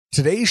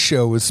Today's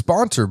show is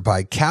sponsored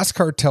by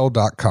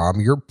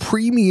CaskCartel.com, your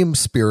premium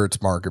spirits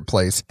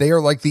marketplace. They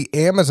are like the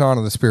Amazon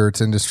of the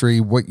spirits industry.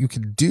 What you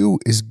can do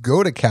is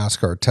go to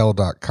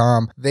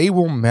CaskCartel.com. They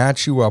will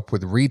match you up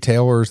with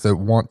retailers that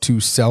want to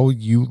sell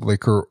you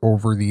liquor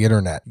over the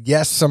internet.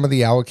 Yes, some of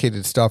the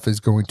allocated stuff is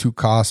going to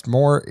cost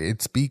more.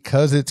 It's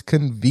because it's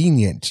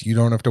convenient. You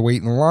don't have to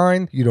wait in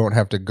line. You don't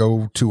have to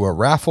go to a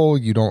raffle.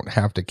 You don't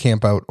have to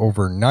camp out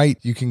overnight.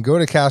 You can go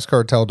to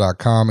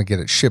CaskCartel.com and get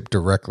it shipped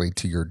directly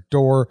to your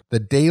door. The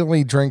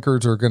daily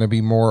drinkers are going to be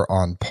more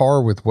on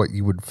par with what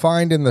you would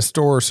find in the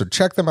store, so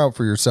check them out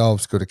for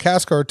yourselves. Go to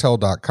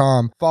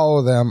CaskCartel.com,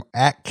 follow them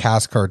at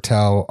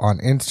CaskCartel on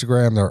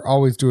Instagram. They're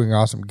always doing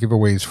awesome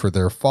giveaways for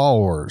their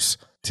followers.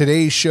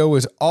 Today's show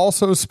is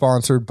also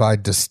sponsored by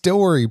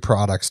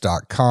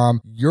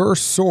DistilleryProducts.com, your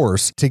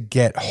source to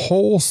get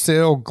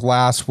wholesale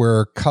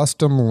glassware,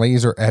 custom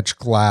laser etched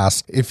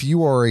glass. If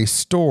you are a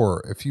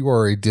store, if you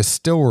are a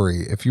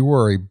distillery, if you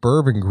are a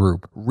bourbon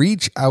group,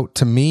 reach out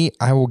to me.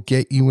 I will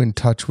get you in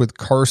touch with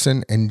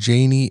Carson and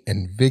Janie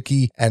and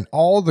Vicky and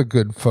all the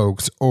good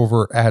folks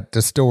over at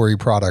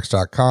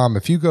DistilleryProducts.com.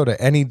 If you go to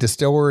any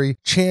distillery,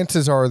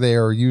 chances are they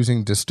are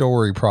using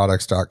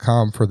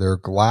DistilleryProducts.com for their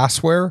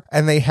glassware,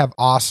 and they have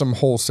awesome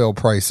wholesale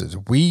prices.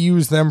 We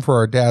use them for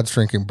our dad's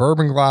drinking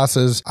bourbon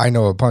glasses. I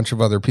know a bunch of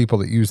other people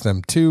that use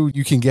them too.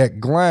 You can get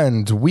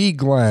Glens, Wee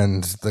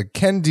Glens, the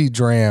Kenzie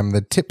Dram,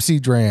 the Tipsy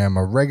Dram,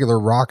 a regular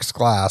rocks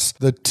glass,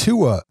 the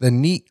Tua, the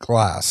Neat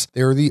glass.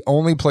 They're the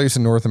only place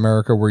in North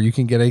America where you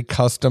can get a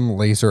custom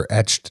laser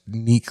etched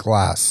neat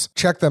glass.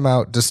 Check them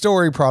out,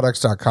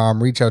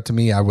 distilleryproducts.com. Reach out to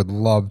me. I would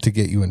love to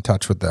get you in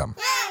touch with them.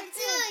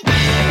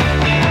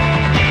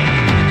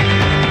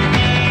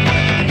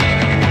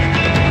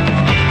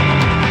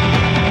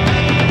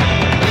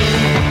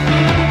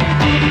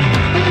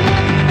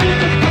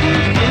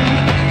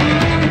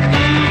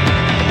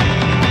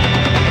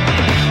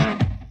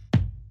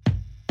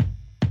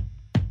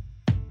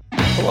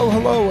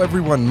 Hello,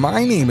 everyone.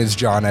 My name is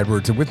John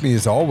Edwards, and with me,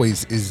 as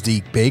always, is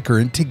Zeke Baker,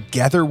 and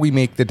together we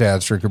make the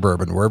Dad's Drink of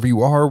Bourbon. Wherever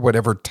you are,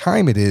 whatever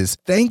time it is,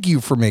 thank you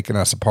for making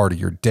us a part of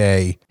your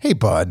day. Hey,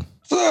 bud.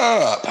 What's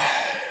up?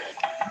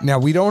 Now,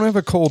 we don't have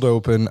a cold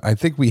open. I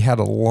think we had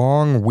a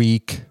long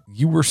week.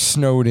 You were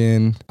snowed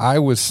in. I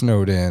was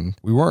snowed in.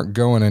 We weren't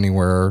going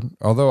anywhere,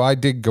 although I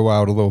did go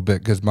out a little bit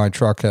because my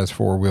truck has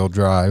four-wheel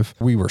drive.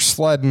 We were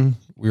sledding.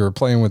 We were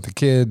playing with the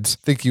kids.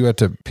 I think you had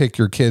to pick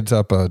your kids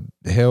up a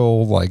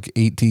hill like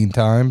 18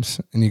 times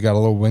and you got a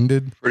little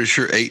winded. Pretty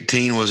sure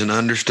 18 was an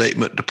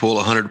understatement to pull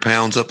 100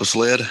 pounds up a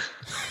sled.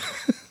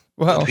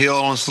 Well, uphill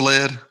on a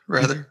sled,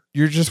 rather.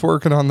 You're just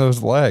working on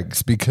those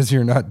legs because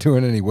you're not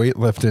doing any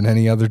weightlifting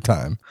any other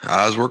time.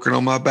 I was working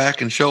on my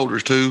back and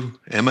shoulders too,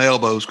 and my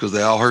elbows because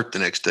they all hurt the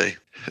next day.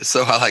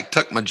 So I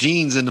tuck my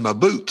jeans into my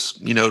boots,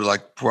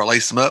 before I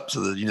lace them up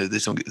so that, they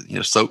don't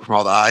get, soaked from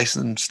all the ice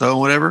and snow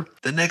and whatever.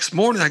 The next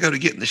morning I go to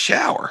get in the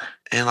shower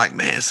and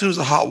as soon as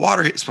the hot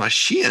water hits my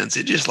shins,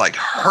 it just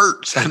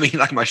hurts. I mean,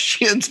 my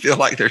shins feel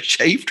like they're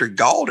chafed or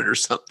galled or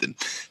something.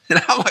 And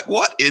I'm like,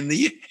 what in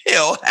the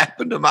hell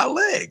happened to my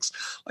legs?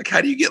 How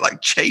do you get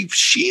chafed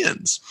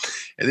shins?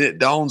 And then it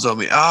dawns on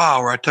me,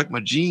 where I tuck my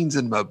jeans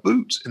in my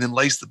boots and then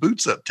lace the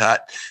boots up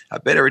tight. I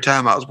bet every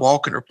time I was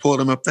walking or pulling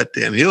them up that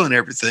damn hill and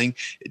everything,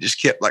 it just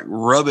kept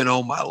rubbing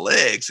on my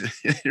legs and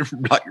it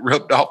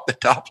rubbed off the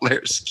top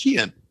layer of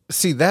skin.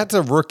 See, that's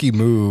a rookie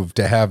move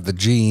to have the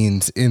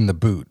jeans in the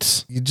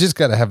boots. You just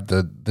got to have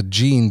the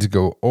jeans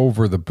go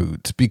over the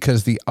boots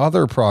because the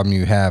other problem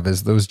you have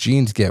is those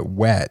jeans get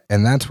wet,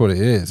 and that's what it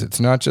is.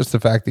 It's not just the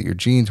fact that your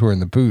jeans were in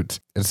the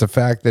boots. It's the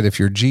fact that if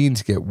your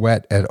jeans get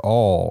wet at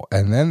all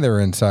and then they're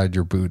inside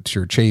your boots,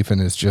 your chafing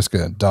is just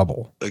going to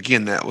double.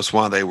 Again, that was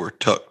why they were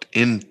tucked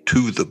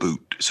into the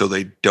boot so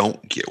they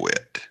don't get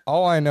wet.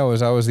 All I know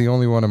is I was the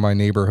only one in my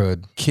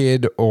neighborhood,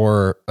 kid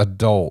or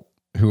adult,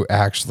 who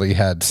actually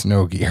had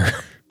snow gear.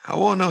 I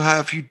want to know how,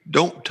 if you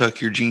don't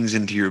tuck your jeans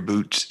into your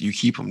boots, you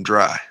keep them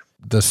dry.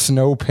 The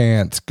snow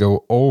pants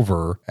go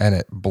over and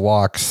it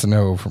blocks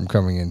snow from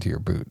coming into your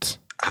boots.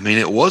 I mean,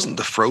 it wasn't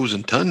the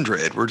frozen tundra,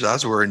 Edwards. I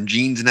was wearing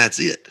jeans and that's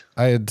it.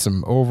 I had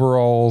some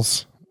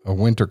overalls, a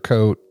winter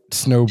coat,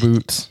 snow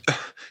boots.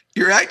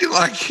 You're acting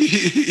like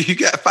you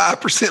got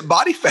 5%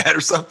 body fat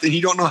or something.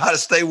 You don't know how to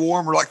stay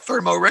warm or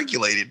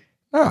thermoregulated.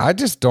 No, I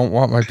just don't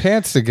want my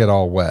pants to get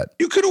all wet.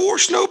 You could have wore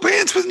snow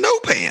pants with no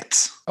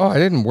pants. Oh, I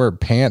didn't wear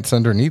pants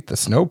underneath the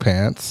snow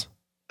pants.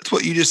 That's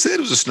what you just said. It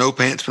was a snow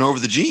pants went over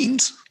the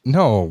jeans.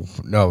 No.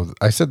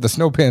 I said the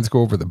snow pants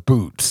go over the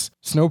boots.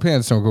 Snow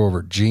pants don't go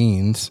over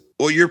jeans.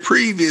 Well, your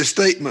previous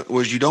statement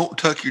was you don't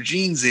tuck your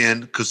jeans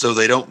in so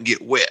they don't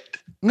get wet.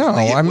 No,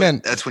 I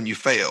meant that's when you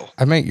fail.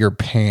 I meant your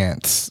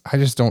pants. I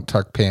just don't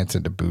tuck pants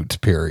into boots,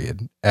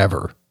 period.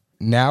 Ever.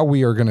 Now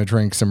we are going to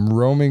drink some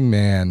Roaming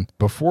Man.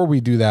 Before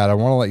we do that, I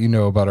want to let you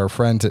know about our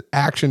friends at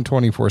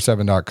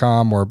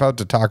Action247.com. We're about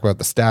to talk about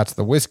the stats of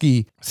the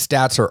whiskey.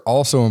 Stats are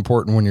also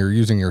important when you're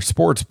using your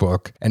sports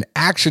book. And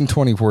Action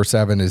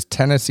 24/7 is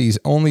Tennessee's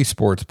only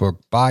sports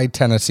book by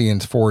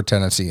Tennesseans for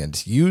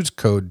Tennesseans. Use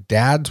code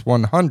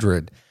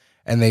DADS100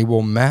 and they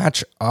will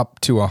match up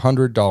to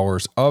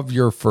 $100 of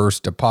your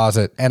first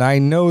deposit. And I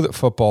know that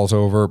football's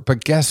over,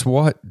 but guess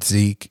what,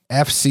 Zeke?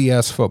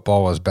 FCS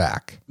football is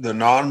back. The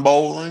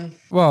non-bowling?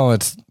 Well,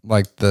 it's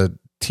like the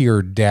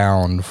tier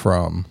down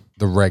from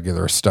the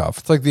regular stuff.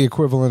 It's like the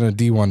equivalent of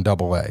D1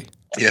 AA.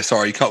 Yeah,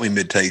 sorry, you caught me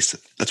mid-taste.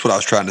 That's what I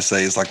was trying to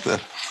say, is like the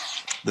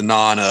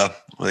non,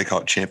 what they call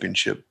it,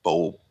 championship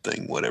bowl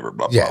thing, whatever,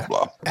 blah, blah,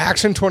 blah.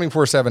 Action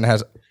 24/7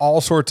 has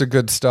all sorts of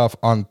good stuff.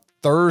 On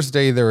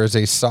Thursday, there is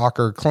a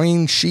soccer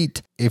clean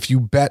sheet. If you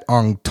bet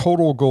on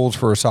total goals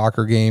for a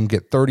soccer game,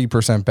 get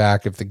 30%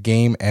 back if the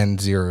game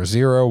ends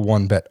 0-0,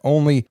 one bet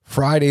only.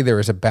 Friday, there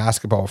is a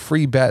basketball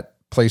free bet.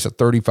 Place a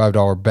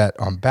 $35 bet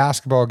on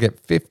basketball,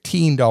 get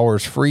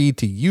 $15 free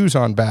to use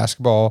on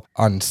basketball.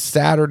 On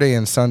Saturday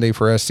and Sunday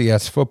for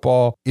SCS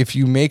football, if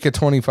you make a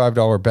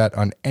 $25 bet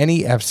on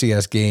any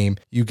FCS game,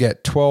 you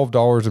get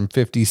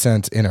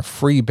 $12.50 in a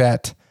free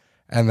bet.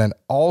 And then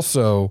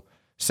also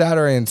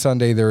Saturday and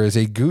Sunday, there is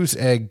a goose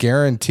egg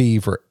guarantee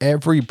for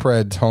every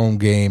Preds home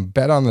game.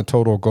 Bet on the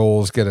total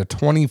goals, get a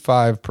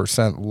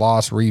 25%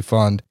 loss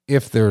refund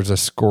if there's a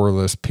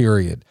scoreless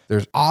period.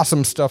 There's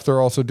awesome stuff they're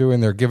also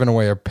doing. They're giving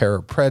away a pair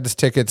of Preds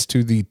tickets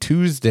to the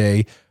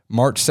Tuesday,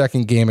 March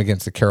 2nd game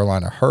against the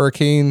Carolina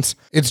Hurricanes.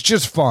 It's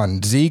just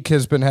fun. Zeke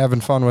has been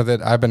having fun with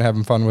it. I've been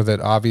having fun with it.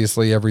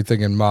 Obviously,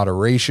 everything in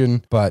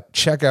moderation, but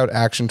check out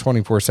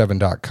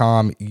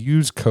action247.com.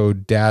 Use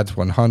code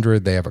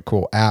DADS100. They have a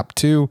cool app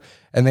too,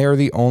 and they are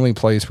the only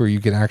place where you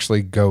can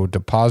actually go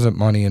deposit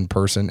money in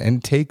person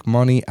and take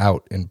money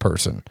out in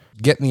person.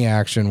 Get in the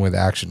action with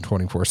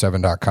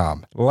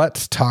action247.com.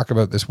 Let's talk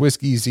about this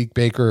whiskey, Zeke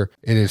Baker.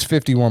 It is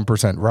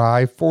 51%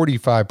 rye,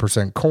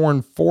 45%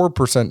 corn,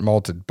 4%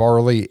 malted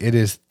barley. It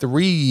is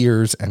 3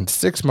 years and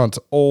 6 months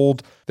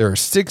old. There are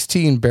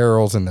 16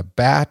 barrels in the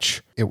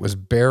batch. It was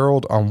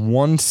barreled on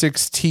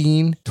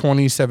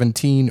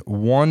 1/16/2017,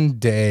 one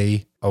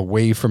day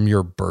away from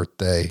your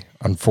birthday,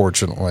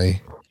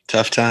 unfortunately.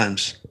 Tough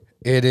times.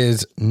 It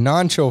is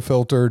non-chill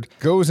filtered,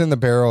 goes in the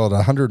barrel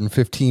at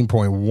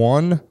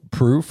 115.1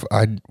 proof.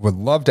 I would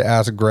love to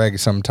ask Greg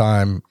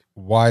sometime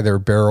why their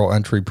barrel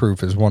entry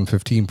proof is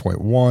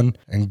 115.1.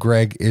 And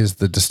Greg is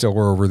the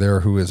distiller over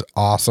there who is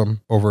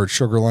awesome over at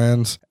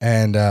Sugarlands.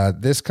 And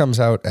this comes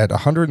out at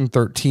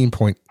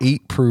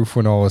 113.8 proof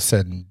when all is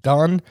said and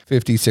done,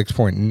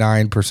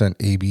 56.9%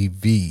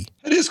 ABV.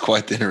 That is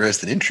quite the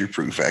interesting entry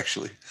proof,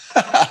 actually.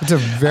 It's a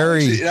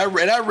very... I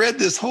read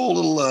this whole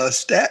little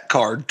stat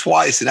card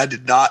twice, and I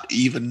did not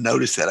even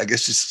notice that. I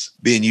guess just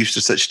being used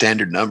to such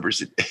standard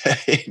numbers,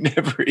 it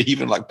never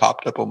even like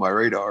popped up on my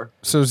radar.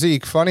 So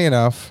Zeke, funny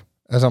enough,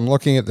 as I'm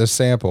looking at this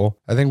sample,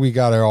 I think we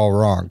got it all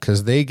wrong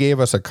because they gave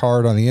us a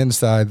card on the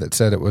inside that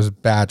said it was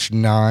batch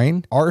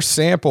 9. Our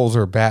samples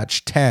are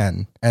batch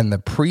 10, and the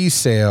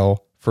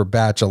pre-sale for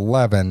batch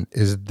 11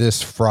 is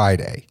this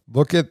Friday.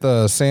 Look at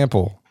the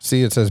sample.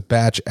 See, it says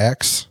batch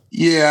X.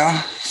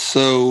 Yeah,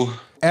 so...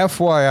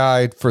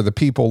 FYI, for the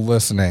people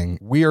listening,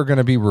 we are going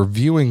to be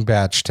reviewing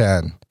batch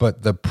 10,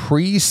 but the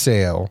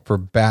pre-sale for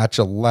batch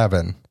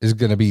 11 is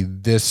going to be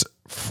this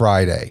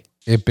Friday.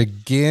 It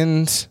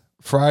begins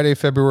Friday,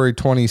 February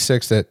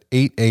 26th at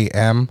 8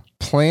 a.m.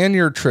 Plan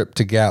your trip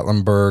to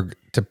Gatlinburg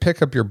to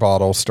pick up your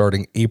bottle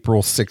starting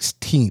April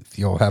 16th.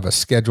 You'll have a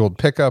scheduled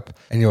pickup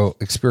and you'll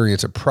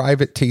experience a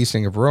private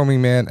tasting of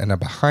Roaming Man and a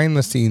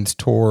behind-the-scenes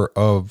tour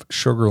of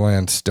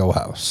Sugarland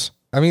Stillhouse.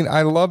 I mean,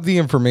 I love the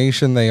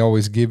information they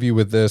always give you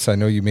with this. I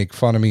know you make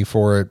fun of me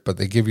for it, but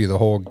they give you the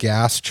whole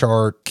gas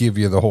chart, give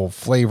you the whole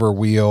flavor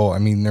wheel. I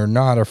mean, they're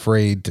not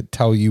afraid to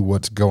tell you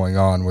what's going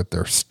on with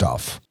their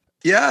stuff.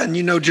 Yeah,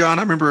 and John,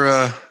 I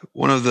remember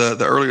one of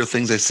the earlier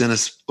things they sent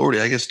us,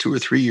 already, I guess 2 or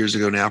 3 years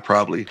ago now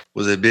probably,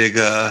 was a big,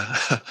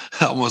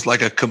 almost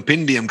like a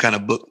compendium kind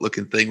of book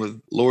looking thing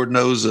with Lord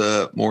knows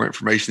more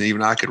information than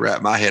even I could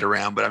wrap my head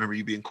around, but I remember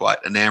you being quite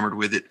enamored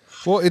with it.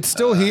 Well, it's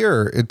still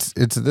here. It's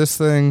this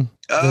thing.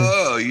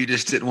 Oh, you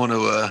just didn't want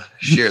to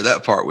share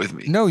that part with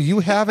me. No,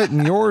 you have it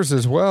in yours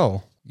as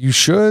well. You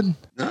should.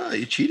 No,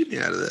 you cheated me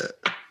out of that.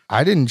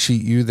 I didn't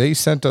cheat you. They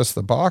sent us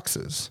the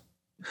boxes.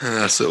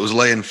 So it was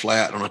laying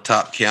flat on a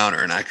top counter,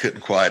 and I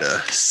couldn't quite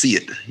see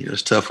it.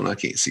 It's tough when I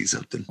can't see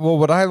something. Well,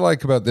 what I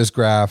like about this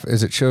graph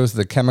is it shows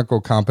the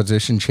chemical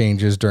composition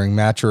changes during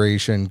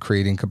maturation,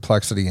 creating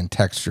complexity and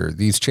texture.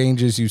 These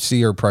changes you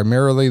see are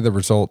primarily the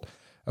result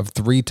of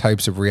 3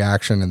 types of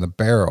reaction in the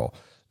barrel.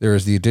 There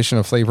is the addition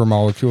of flavor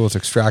molecules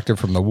extracted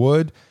from the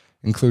wood,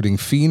 including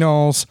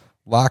phenols,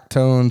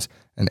 lactones,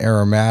 and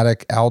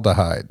aromatic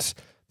aldehydes.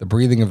 The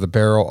breathing of the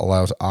barrel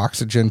allows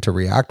oxygen to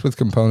react with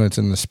components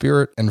in the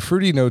spirit, and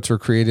fruity notes are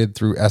created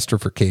through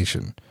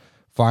esterification.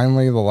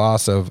 Finally, the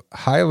loss of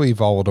highly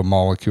volatile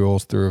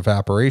molecules through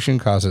evaporation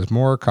causes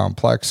more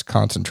complex,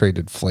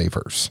 concentrated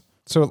flavors.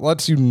 So it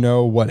lets you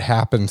know what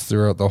happens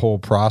throughout the whole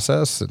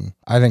process, and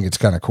I think it's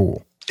kind of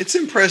cool. It's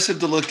impressive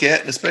to look at,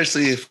 and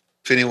especially if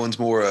anyone's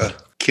more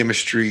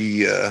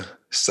chemistry,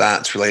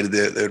 science related,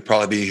 they would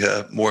probably be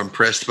more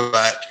impressed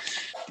by it.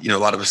 A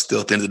lot of us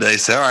still at the end of the day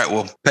say, all right,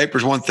 well,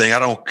 paper's one thing. I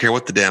don't care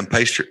what the damn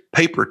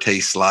paper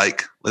tastes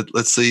like.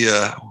 Let's see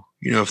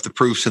if the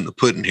proof's in the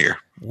pudding here.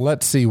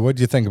 Let's see. What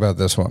do you think about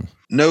this one?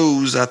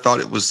 Nose, I thought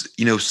it was,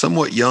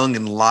 somewhat young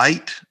and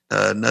light.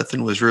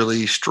 Nothing was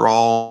really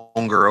strong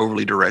or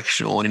overly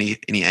directional in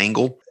any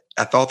angle.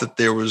 I thought that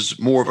there was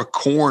more of a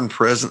corn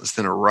presence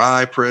than a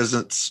rye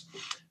presence.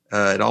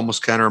 It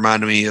almost kind of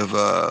reminded me of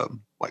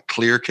like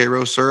clear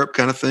Karo syrup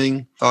kind of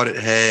thing. Thought it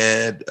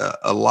had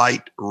a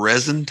light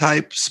resin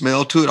type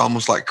smell to it,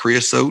 almost like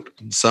creosote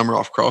in summer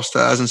off cross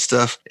ties and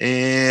stuff.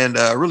 And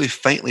really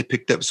faintly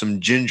picked up some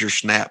ginger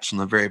snaps on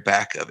the very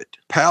back of it.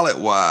 Palate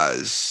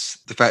wise,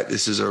 the fact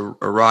this is a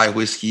rye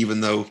whiskey,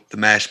 even though the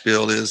mash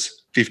bill is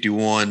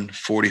 51,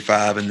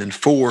 45, and then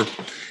 4,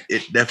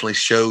 it definitely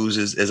shows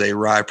as a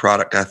rye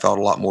product. I thought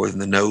a lot more than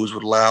the nose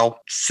would allow.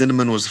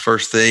 Cinnamon was the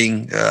first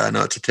thing. I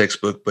know it's a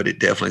textbook, but it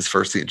definitely is the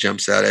first thing that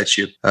jumps out at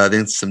you.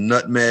 Then some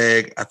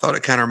nutmeg. I thought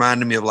it kind of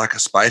reminded me of like a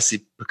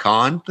spicy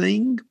pecan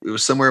thing. It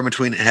was somewhere in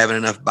between having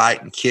enough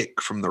bite and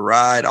kick from the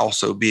rye, and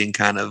also being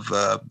kind of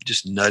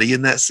just nutty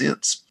in that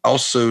sense.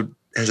 Also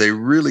has a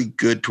really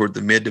good toward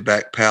the mid to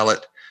back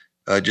palate.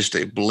 Just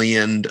a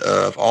blend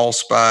of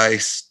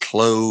allspice,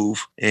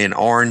 clove, and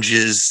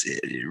oranges.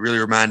 It really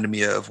reminded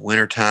me of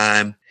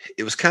wintertime.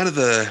 It was kind of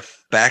the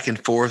back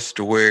and forth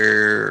to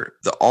where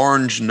the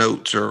orange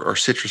notes or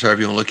citrus,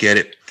 however you want to look at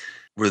it,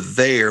 were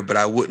there, but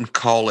I wouldn't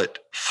call it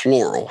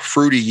floral.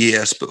 Fruity,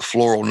 yes, but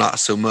floral, not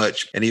so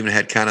much. And even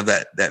had kind of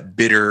that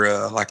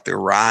bitter, like the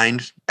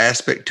rind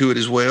aspect to it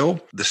as well.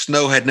 The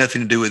snow had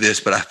nothing to do with this,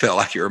 but I felt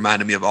like it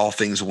reminded me of all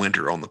things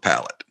winter on the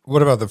palate.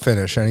 What about the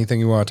finish? Anything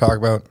you want to talk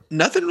about?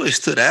 Nothing really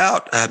stood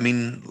out. I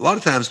mean, a lot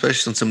of times,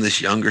 especially on some of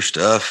this younger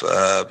stuff,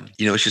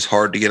 it's just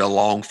hard to get a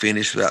long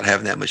finish without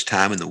having that much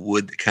time in the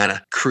wood that kind of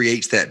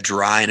creates that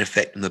drying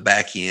effect in the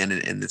back end.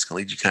 And it's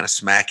going to lead you kind of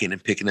smacking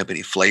and picking up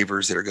any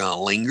flavors that are going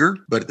to linger.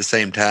 But at the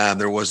same time,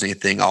 there wasn't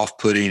anything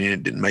off-putting, and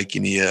it didn't make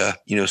any,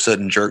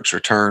 sudden jerks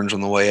or turns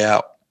on the way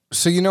out.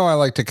 So, I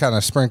like to kind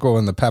of sprinkle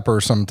in the pepper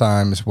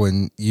sometimes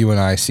when you and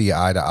I see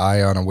eye to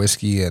eye on a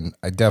whiskey, and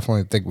I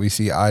definitely think we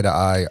see eye to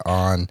eye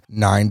on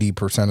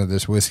 90% of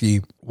this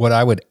whiskey. What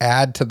I would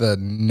add to the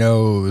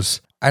nose,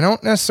 I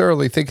don't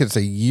necessarily think it's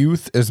a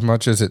youth as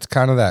much as it's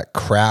kind of that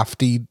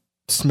crafty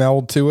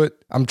smell to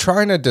it. I'm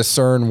trying to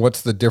discern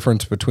what's the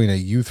difference between a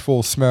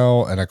youthful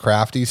smell and a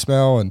crafty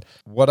smell, and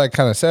what I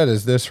kind of said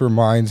is this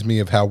reminds me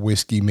of how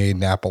whiskey made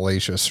in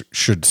Appalachia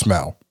should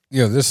smell.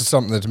 This is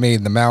something that's made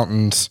in the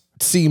mountains.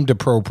 Seemed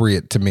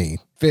appropriate to me.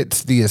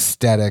 Fits the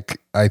aesthetic,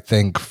 I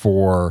think,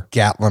 for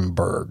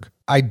Gatlinburg.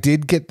 I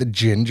did get the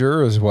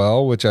ginger as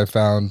well, which I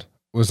found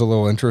was a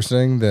little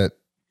interesting that,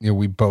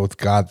 we both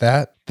got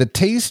that. The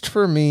taste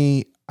for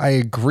me, I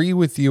agree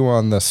with you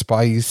on the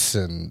spice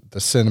and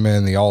the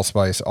cinnamon, the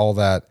allspice, all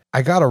that.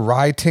 I got a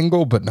rye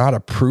tingle, but not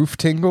a proof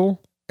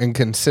tingle. And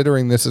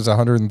considering this is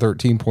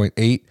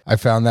 113.8, I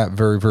found that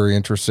very, very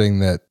interesting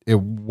that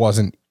it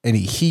wasn't any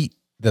heat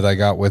that I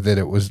got with it.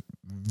 It was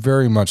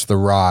very much the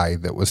rye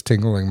that was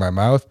tingling my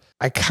mouth.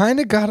 I kind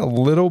of got a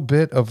little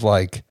bit of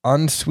like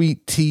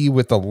unsweet tea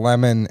with the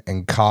lemon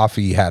and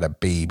coffee had a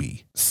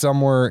baby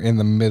somewhere in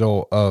the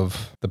middle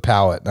of the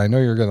palate. And I know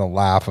you're going to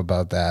laugh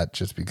about that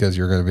just because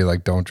you're going to be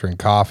like, don't drink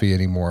coffee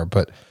anymore,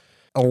 but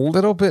a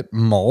little bit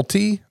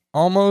malty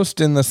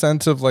almost in the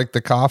sense of like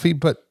the coffee,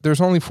 but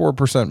there's only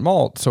 4%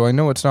 malt. So I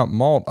know it's not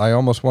malt. I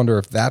almost wonder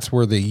if that's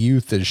where the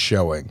youth is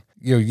showing.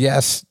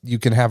 Yes, you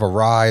can have a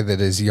rye that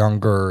is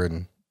younger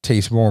and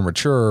tastes more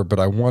mature, but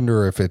I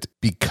wonder if it's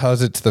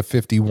because it's the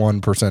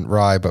 51%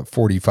 rye but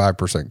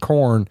 45%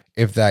 corn,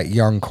 if that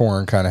young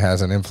corn kind of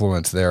has an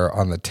influence there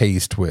on the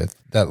taste with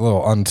that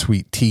little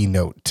unsweet tea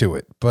note to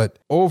it. But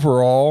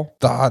overall,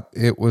 thought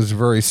it was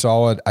very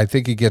solid. I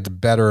think it gets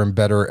better and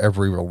better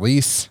every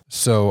release.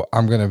 So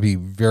I'm going to be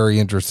very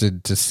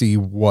interested to see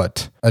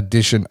what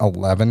edition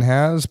 11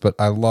 has, but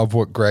I love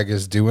what Greg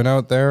is doing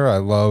out there. I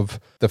love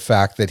the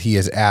fact that he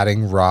is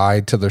adding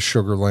rye to the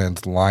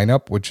Sugarlands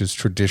lineup, which is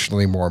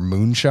traditionally more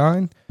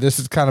moonshine. This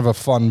is kind of a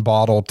fun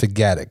bottle to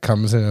get. It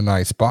comes in a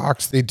nice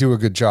box. They do a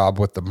good job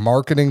with the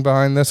marketing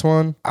behind this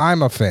one.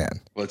 I'm a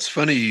fan. Well, it's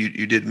funny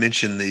you did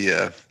mention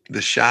the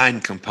shine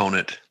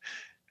component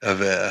of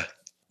the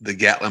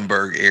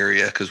Gatlinburg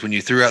area, because when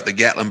you threw out the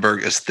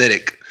Gatlinburg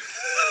aesthetic,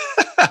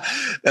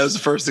 that was the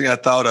first thing I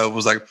thought of.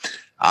 Was like,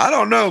 I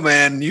don't know,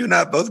 man. You and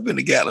I both been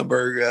to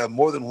Gatlinburg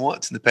more than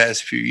once in the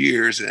past few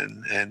years,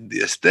 and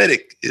the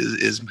aesthetic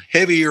is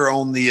heavier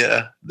on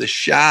the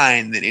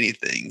shine than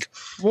anything.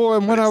 Well,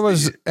 and what I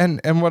was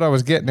what I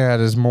was getting at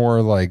is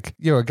more like,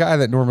 a guy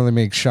that normally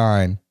makes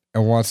shine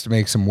and wants to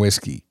make some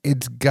whiskey.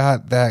 It's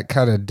got that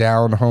kind of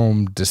down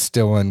home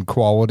distilling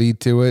quality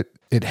to it.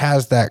 It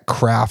has that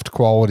craft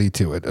quality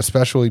to it,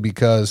 especially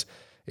because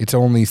it's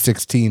only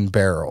 16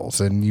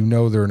 barrels, and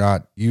they're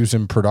not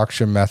using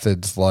production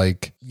methods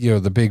like,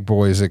 the big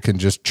boys that can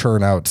just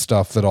churn out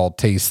stuff that all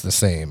tastes the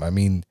same. I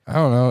mean, I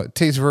don't know. It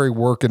tastes very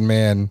working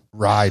man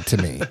rye to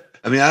me.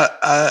 I mean,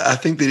 I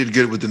think they did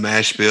good with the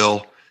mash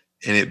bill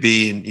and it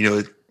being,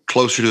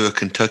 closer to a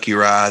Kentucky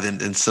rye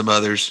than some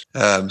others,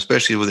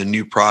 especially with a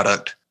new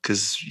product,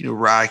 because,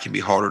 rye can be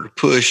harder to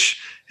push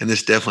And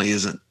this definitely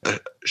isn't a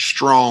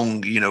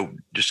strong,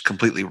 just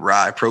completely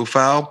rye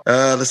profile.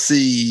 Let's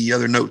see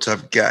other notes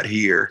I've got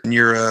here. In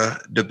your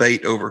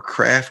debate over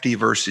crafty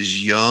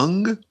versus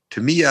young,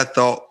 to me, I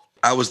thought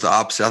I was the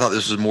opposite. I thought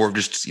this was more of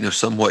just,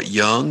 somewhat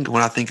young.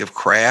 When I think of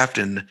craft,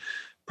 and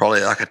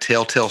probably like a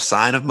telltale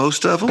sign of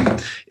most of them,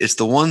 it's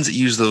the ones that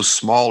use those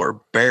smaller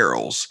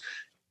barrels,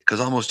 because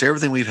almost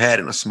everything we've had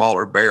in a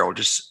smaller barrel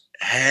just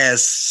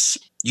has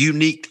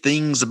unique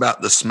things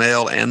about the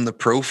smell and the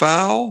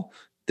profile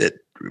that,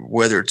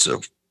 whether it's a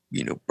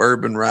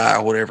bourbon, rye,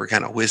 or whatever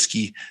kind of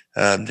whiskey,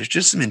 there's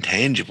just some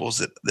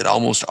intangibles that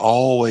almost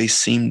always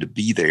seem to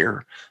be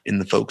there in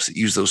the folks that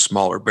use those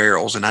smaller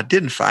barrels. And I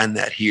didn't find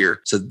that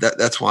here. So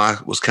that's why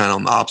I was kind of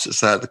on the opposite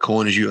side of the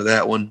coin as you on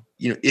that one.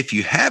 If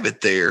you have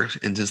it there,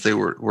 and since they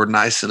were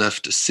nice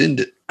enough to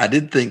send it, I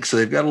did think so.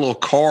 They've got a little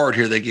card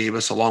here they gave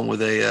us along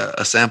with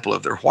a sample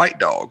of their White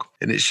Dog,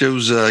 and it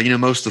shows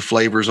most of the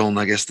flavors on,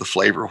 I guess, the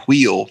flavor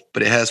wheel,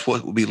 but it has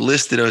what will be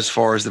listed as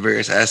far as the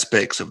various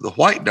aspects of the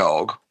White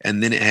Dog,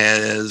 and then it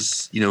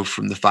has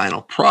from the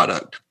final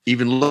product.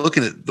 Even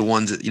looking at the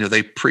ones that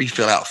they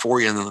pre-fill out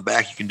for you, and on the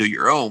back you can do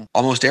your own.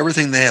 Almost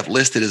everything they have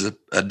listed as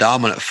a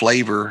dominant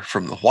flavor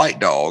from the White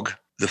Dog.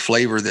 The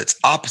flavor that's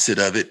opposite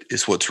of it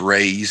is what's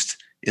raised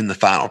in the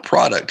final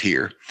product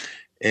here.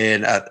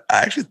 And I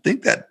actually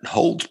think that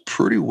holds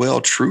pretty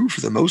well true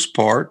for the most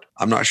part.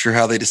 I'm not sure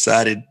how they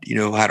decided,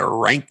 how to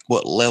rank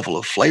what level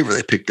of flavor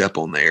they picked up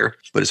on there.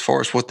 But as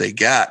far as what they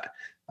got,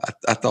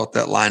 I thought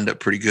that lined up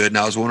pretty good. And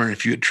I was wondering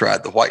if you had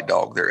tried the White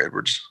Dog there,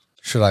 Edwards.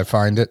 Should I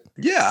find it?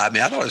 Yeah,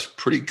 I thought it was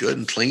pretty good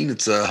and clean.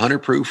 It's a 100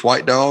 proof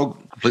White Dog,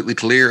 completely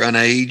clear,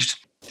 unaged.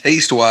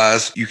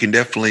 Taste-wise, you can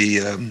definitely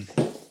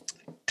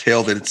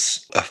tell that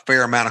it's a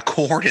fair amount of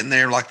corn in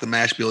there, like the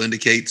mash bill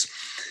indicates.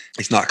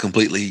 It's not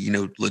completely,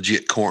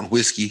 legit corn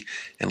whiskey,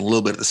 and a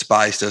little bit of the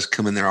spice does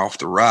come in there off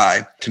the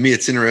rye. To me,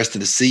 it's interesting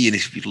to see, and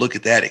if you look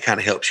at that, it kind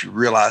of helps you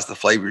realize the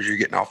flavors you're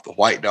getting off the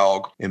White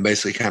Dog, and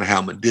basically kind of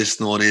how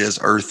medicinal it is,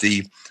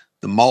 earthy.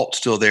 The malt's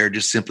still there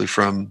just simply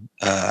from,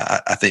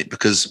 I think,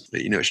 because,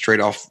 it's straight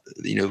off,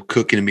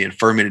 cooking and being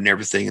fermented and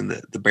everything, and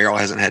the barrel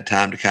hasn't had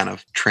time to kind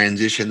of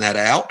transition that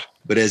out.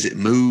 But as it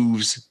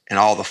moves and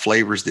all the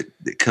flavors that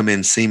come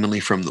in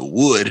seemingly from the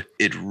wood,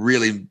 it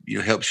really,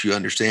 helps you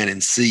understand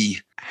and see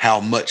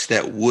how much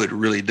that wood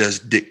really does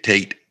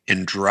dictate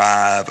and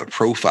drive a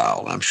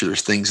profile. I'm sure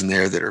there's things in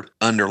there that are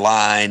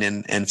underlying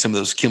and some of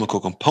those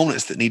chemical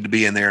components that need to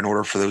be in there in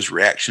order for those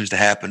reactions to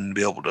happen and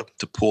be able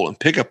to pull and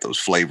pick up those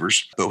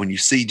flavors. But when you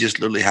see just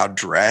literally how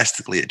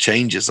drastically it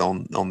changes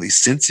on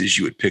these senses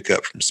you would pick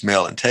up from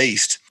smell and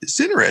taste, it's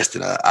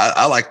interesting.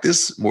 I like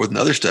this more than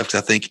other stuff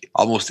because I think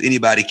almost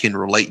anybody can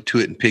relate to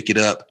it and pick it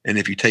up. And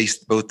if you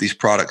taste both these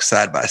products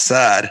side by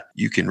side,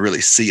 you can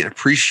really see and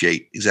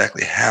appreciate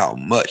exactly how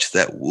much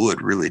that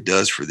wood really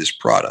does for this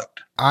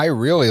product. I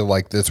really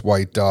like this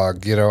White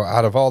Dog.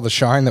 Out of all the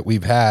shine that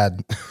we've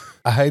had,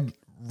 I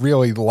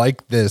really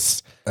like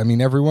this.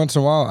 Every once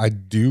in a while, I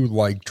do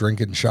like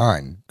drinking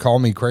shine. Call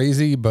me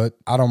crazy, but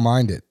I don't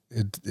mind it.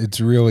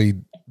 It's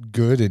really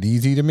good and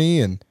easy to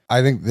me. And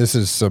I think this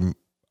is some,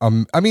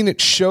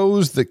 it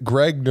shows that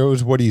Greg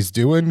knows what he's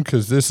doing,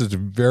 because this is a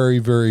very,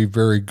 very,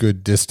 very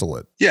good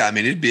distillate. Yeah,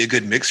 it'd be a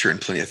good mixer in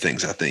plenty of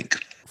things, I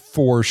think.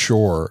 For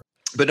sure.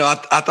 But no,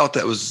 I thought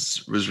that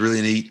was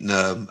really neat, and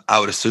I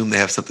would assume they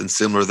have something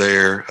similar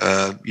there,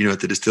 at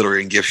the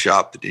distillery and gift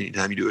shop. That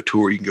anytime you do a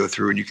tour, you can go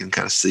through and you can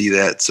kind of see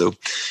that. So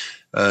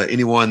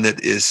anyone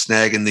that is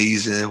snagging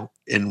these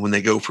and when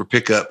they go for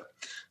pickup,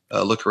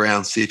 look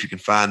around, see if you can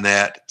find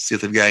that, see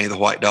if they've got any of the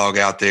White Dog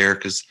out there,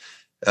 because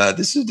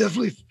this is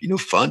definitely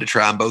fun to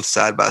try them both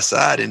side by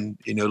side in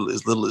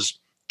as little as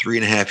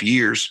 3.5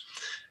 years.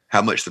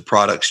 How much the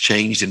product's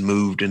changed and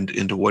moved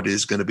into what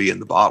is going to be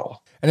in the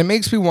bottle. And it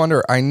makes me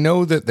wonder, I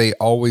know that they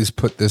always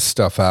put this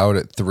stuff out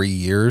at 3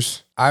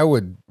 years. I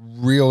would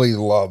really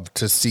love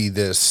to see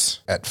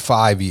this at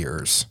 5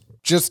 years.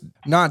 Just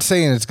not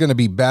saying it's going to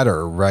be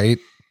better, right?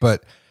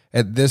 But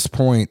at this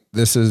point,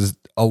 this is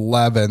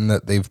 11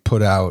 that they've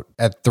put out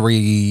at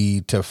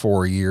 3 to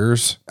 4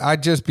 years.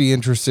 I'd just be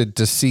interested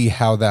to see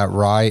how that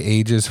rye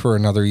ages for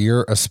another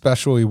year,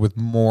 especially with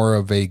more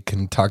of a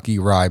Kentucky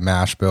rye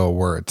mash bill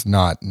where it's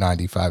not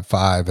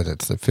 95.5 and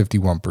it's the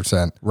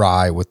 51%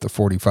 rye with the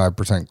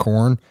 45%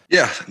 corn.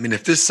 Yeah.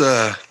 If this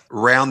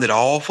rounded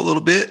off a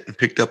little bit and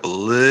picked up a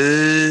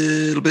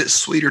little bit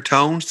sweeter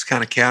tones to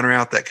kind of counter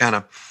out that kind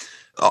of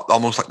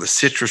almost like the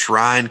citrus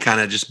rind kind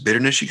of just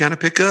bitterness you kind of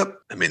pick up.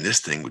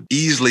 This thing would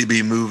easily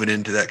be moving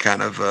into that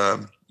kind of,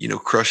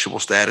 crushable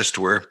status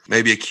to where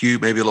maybe a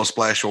cube, maybe a little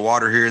splash of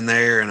water here and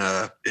there.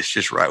 And it's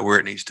just right where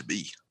it needs to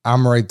be.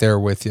 I'm right there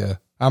with you.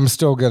 I'm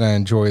still going to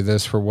enjoy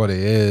this for what it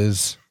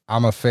is.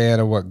 I'm a fan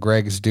of what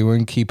Greg's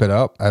doing. Keep it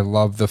up. I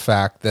love the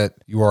fact that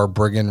you are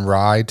bringing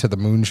rye to the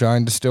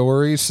Moonshine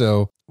Distillery.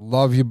 So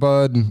love you,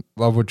 bud.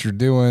 Love what you're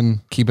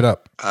doing. Keep it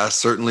up. I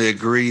certainly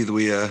agree.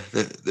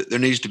 There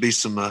needs to be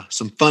some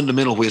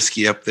fundamental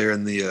whiskey up there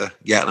in the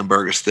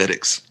Gatlinburg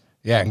aesthetics.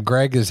 Yeah, and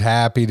Greg is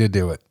happy to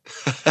do it.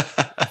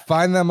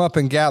 Find them up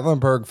in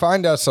Gatlinburg.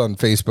 Find us on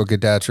Facebook at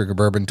Dad's Rick of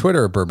Bourbon,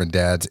 Twitter at Bourbon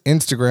Dads,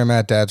 Instagram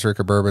at Dad's Rick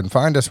of Bourbon.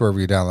 Find us wherever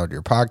you download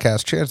your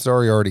podcast. Chances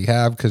are you already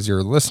have because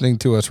you're listening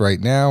to us right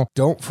now.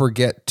 Don't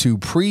forget to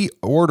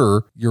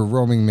pre-order your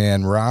Roaming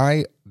Man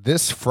Rye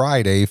this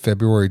Friday,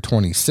 February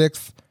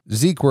 26th.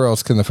 Zeke, where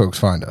else can the folks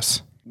find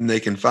us? They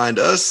can find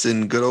us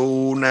in good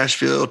old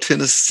Nashville,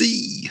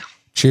 Tennessee.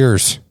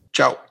 Cheers.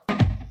 Ciao.